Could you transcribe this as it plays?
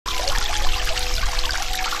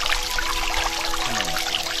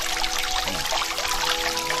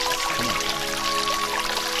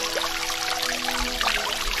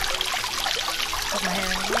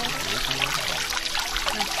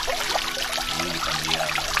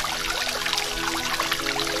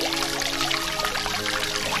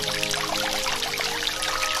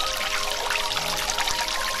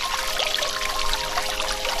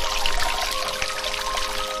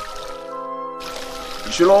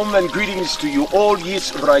Shalom and greetings to you all,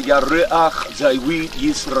 Yisraya, Re'ach, Zayid,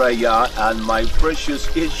 Yisraya, and my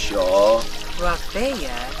precious Isha,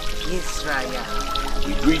 Rafeya, Yisraya.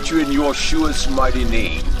 We greet you in Yeshua's mighty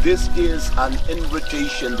name. This is an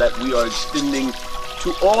invitation that we are extending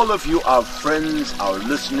to all of you, our friends, our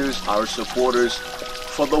listeners, our supporters,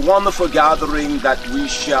 for the wonderful gathering that we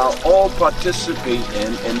shall all participate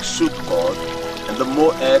in Sukkot, and the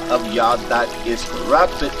Moed of Yah that is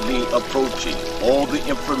rapidly approaching. All the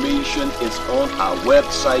information is on our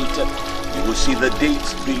website. You will see the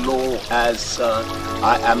dates below as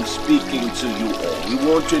I am speaking to you all. We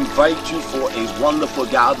want to invite you for a wonderful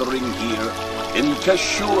gathering here in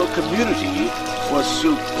Kashua community for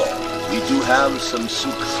Sukkot. We do have some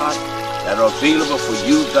Sukkot that are available for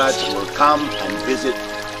you that will come and visit.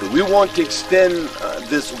 But we want to extend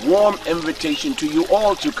this warm invitation to you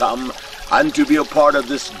all to come and to be a part of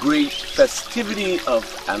this great festivity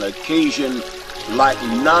of an occasion like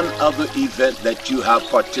none other event that you have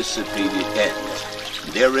participated in.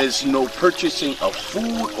 There is no purchasing of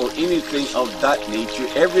food or anything of that nature.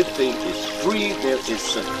 Everything is free, there is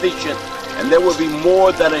sufficient, and there will be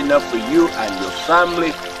more than enough for you and your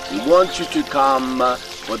family. We want you to come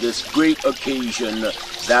for this great occasion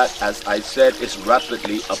that, as I said, is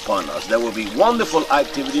rapidly upon us. There will be wonderful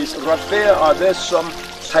activities. Raphael, are there some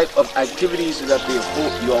type of activities that they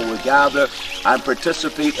hope you all will gather and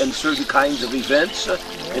participate in certain kinds of events?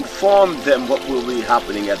 Inform them what will be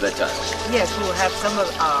happening at that time. Yes, we will have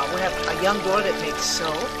we have a young girl that makes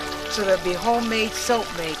soap, so there'll be homemade soap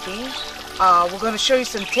making. We're going to show you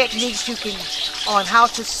some techniques on how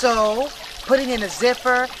to sew, putting in a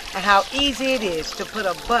zipper, and how easy it is to put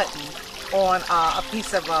a button on a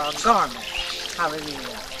piece of garment.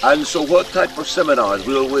 Hallelujah. And so, what type of seminars?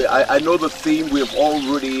 I know the theme.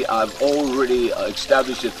 I've already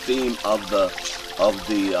established the theme of the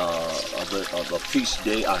feast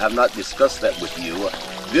day. I have not discussed that with you.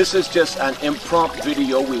 This is just an impromptu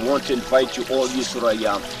video. We want to invite you all,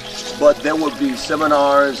 Yisraya. But there will be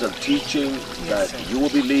seminars of teaching that you will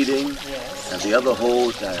be leading, and the other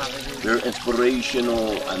hosts that they're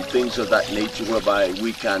inspirational and things of that nature, whereby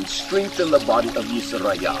we can strengthen the body of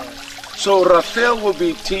Yisraya. So Raphael will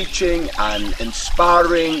be teaching and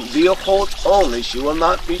inspiring the host only. She will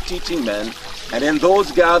not be teaching men. And in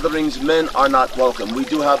those gatherings, men are not welcome. We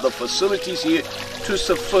do have the facilities here to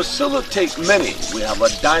facilitate many. We have a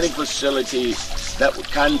dining facility that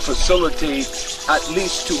can facilitate at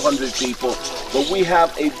least 200 people. But we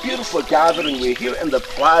have a beautiful gathering. We're here in the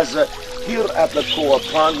plaza, here at the Koa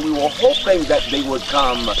Pond. We were hoping that they would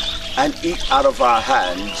come and eat out of our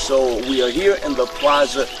hands. So we are here in the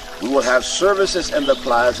plaza. We will have services in the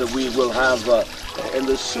plaza. We will have in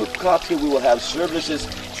the Sukkot here, we will have services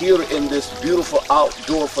here in this beautiful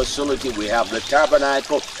outdoor facility. We have the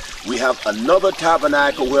tabernacle. We have another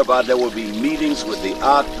tabernacle whereby there will be meetings with the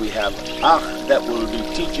Ach. We have Ach that will be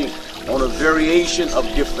teaching on a variation of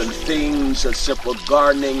different things, simple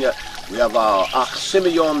gardening. We have our Ach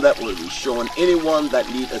Simeon that will be showing anyone that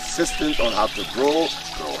needs assistance on how to grow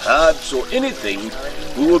herbs or anything.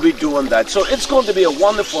 We will be doing that. So it's going to be a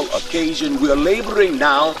wonderful occasion. We are laboring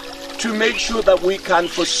now to make sure that we can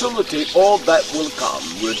facilitate all that will come.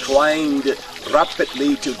 We're trying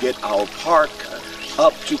rapidly to get our park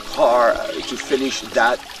up to par to finish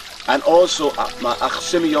that. And also my Ach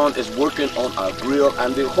Simeon is working on our grill,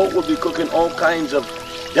 and they hope we'll be cooking all kinds of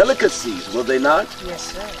delicacies, will they not?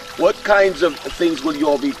 Yes, sir. What kinds of things will you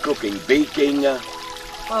all be cooking? Baking?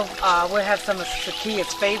 Well, we'll have some of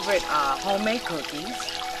Sakia's favorite homemade cookies.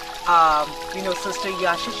 Sister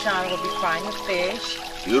Yasha Chan will be frying a fish.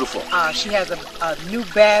 Beautiful. She has a new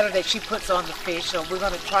batter that she puts on the fish, so we're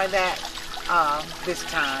going to try that this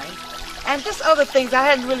time. And just other things. I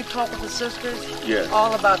hadn't really talked with the sisters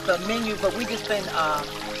all about the menu, but we just been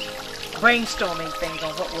brainstorming things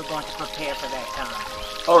on what we're going to prepare for that time.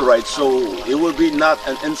 All right, so it will be not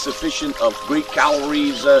an insufficient of great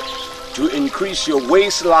calories to increase your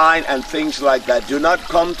waistline and things like that. Do not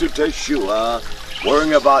come to Teshua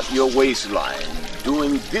worrying about your waistline.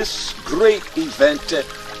 During this great event,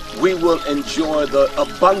 we will enjoy the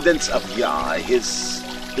abundance of Yah, His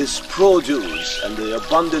produce, and the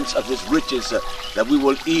abundance of His riches that we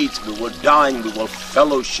will eat, we will dine, we will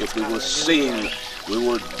fellowship, we will sing, we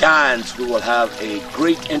will dance, we will have a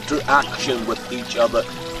great interaction with each other.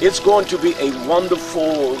 It's going to be a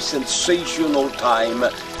wonderful, sensational time,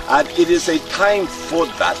 and it is a time for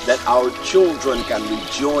that our children can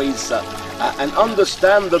rejoice and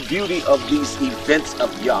understand the beauty of these events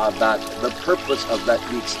of Yah, that the purpose of that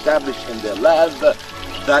we establish in their lives,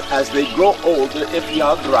 that as they grow older, if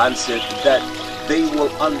Yah grants it, that they will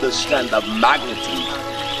understand the magnitude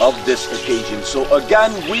of this occasion. So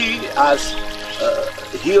again, we as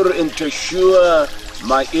here in Teshua,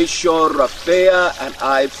 my Isho Rafea and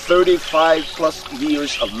I, 35 plus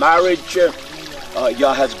years of marriage,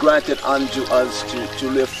 Yah has granted unto us to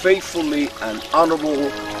live faithfully and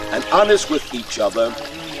honorable and honest with each other.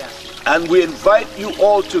 And we invite you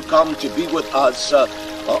all to come to be with us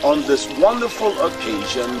on this wonderful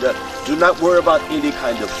occasion. Do not worry about any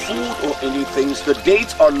kind of food or anything. The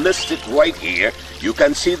dates are listed right here. You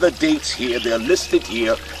can see the dates here. They're listed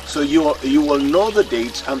here. So you will know the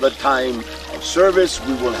dates and the time of service.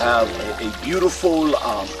 We will have a beautiful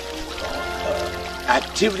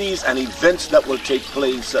activities and events that will take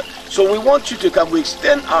place. So we want you to come. We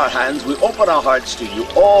extend our hands. We open our hearts to you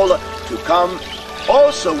all to come.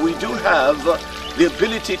 Also, we do have the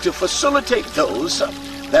ability to facilitate those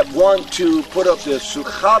that want to put up their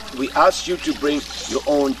Sukkot. We ask you to bring your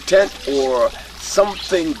own tent or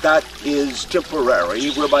something that is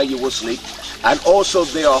temporary whereby you will sleep. And also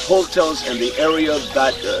there are hotels in the area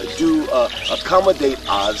that do accommodate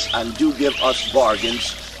us and do give us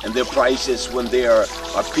bargains in their prices when there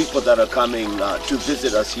are people that are coming to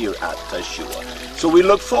visit us here at Teshua. So we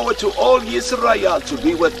look forward to all Yisrael to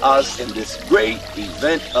be with us in this great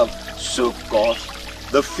event of Sukkot,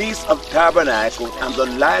 the Feast of Tabernacles, and the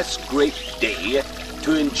last great day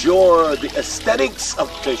to enjoy the aesthetics of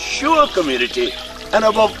Teshua community, and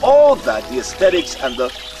above all that, the aesthetics and the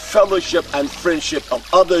fellowship and friendship of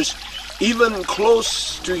others, even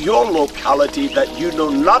close to your locality that you know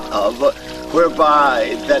not of,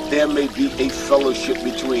 whereby that there may be a fellowship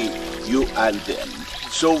between you and them.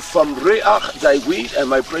 So from Re'ach David and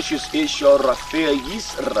my precious Isha Rafea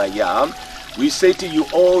Yisrael, we say to you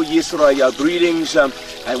all, Yisrael, greetings,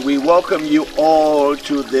 and we welcome you all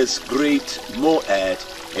to this great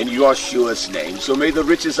Moed in Yeshua's name. So may the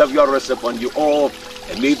riches of Yah rest upon you all,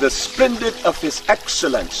 and may the splendor of His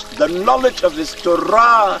excellence, the knowledge of His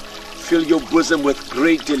Torah, fill your bosom with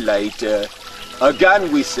great delight.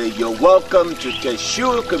 Again, we say you're welcome to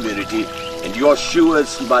Teshua community in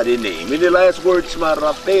Yeshua's mighty name. Any last words, my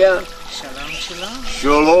Rafea? Shalom, shalom.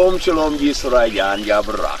 Shalom, shalom, Yisrael,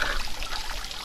 Yabrach.